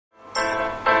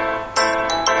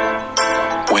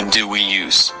do we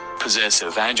use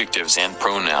possessive adjectives and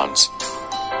pronouns?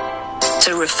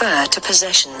 To refer to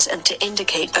possessions and to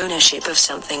indicate ownership of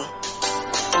something.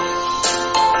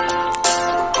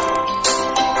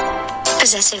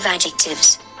 Possessive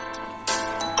adjectives.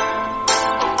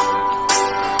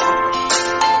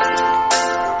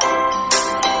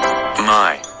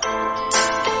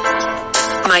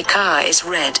 My car is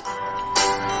red.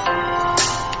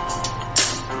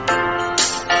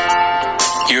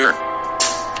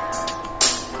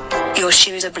 Your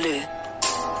shoes are blue.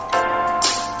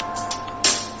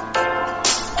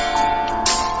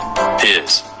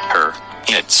 His, her,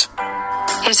 its.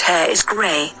 His hair is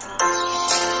grey.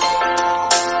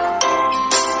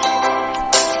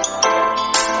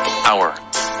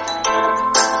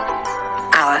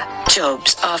 Our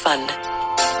jobs are fun.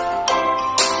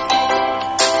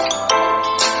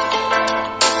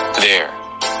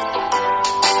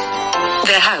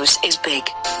 Their house is big.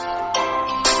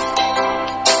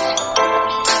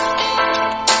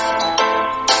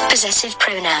 Possessive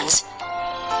pronouns.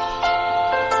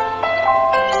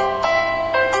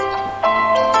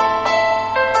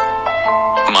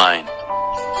 Mine.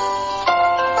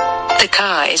 The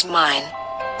car is mine.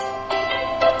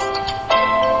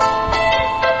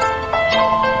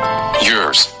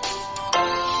 Yours.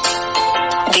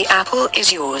 The apple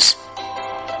is yours.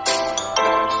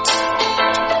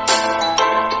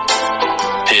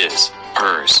 His,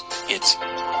 hers, its.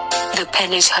 The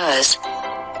pen is hers.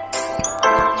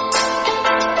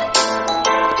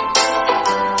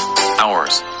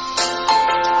 Ours.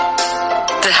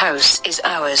 The house is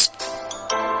ours.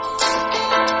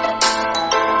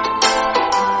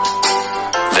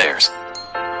 Theirs.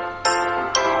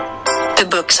 The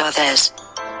books are theirs.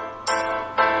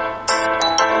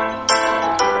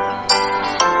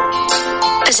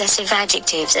 Possessive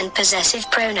adjectives and possessive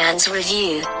pronouns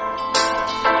review.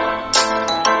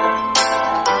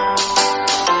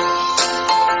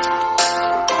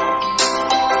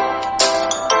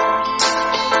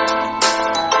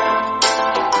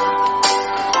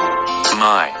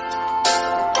 My.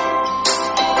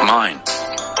 Mine.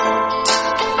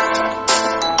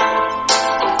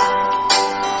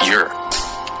 Your.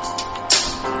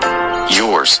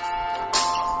 Yours.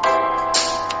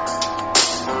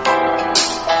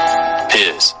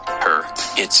 His, her,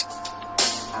 its.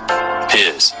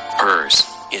 His, hers,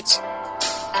 its.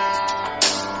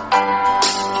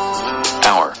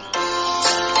 Our.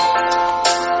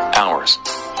 Ours.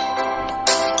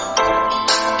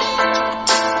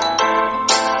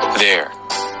 Their.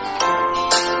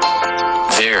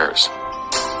 Theirs.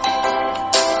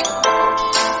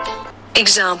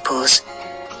 Examples.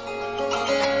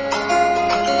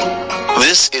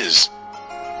 This is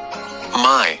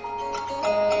my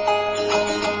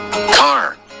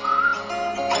car.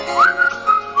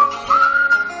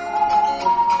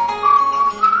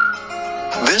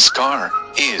 This car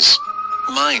is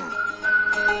mine.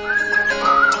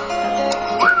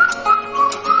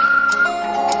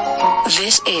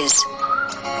 This is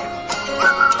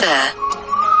their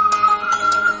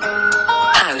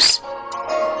house.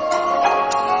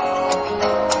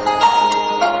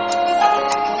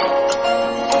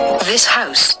 This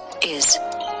house is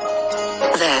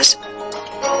theirs.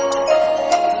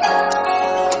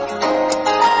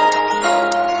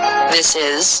 This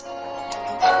is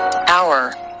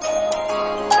our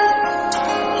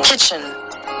kitchen.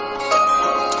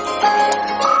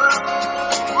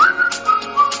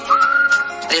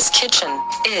 This kitchen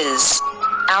is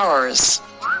ours.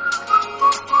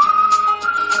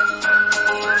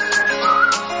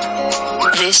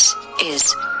 This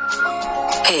is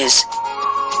his.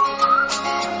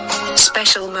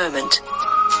 Special moment.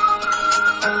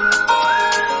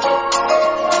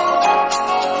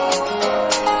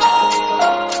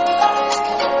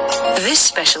 This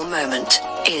special moment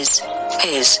is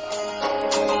his.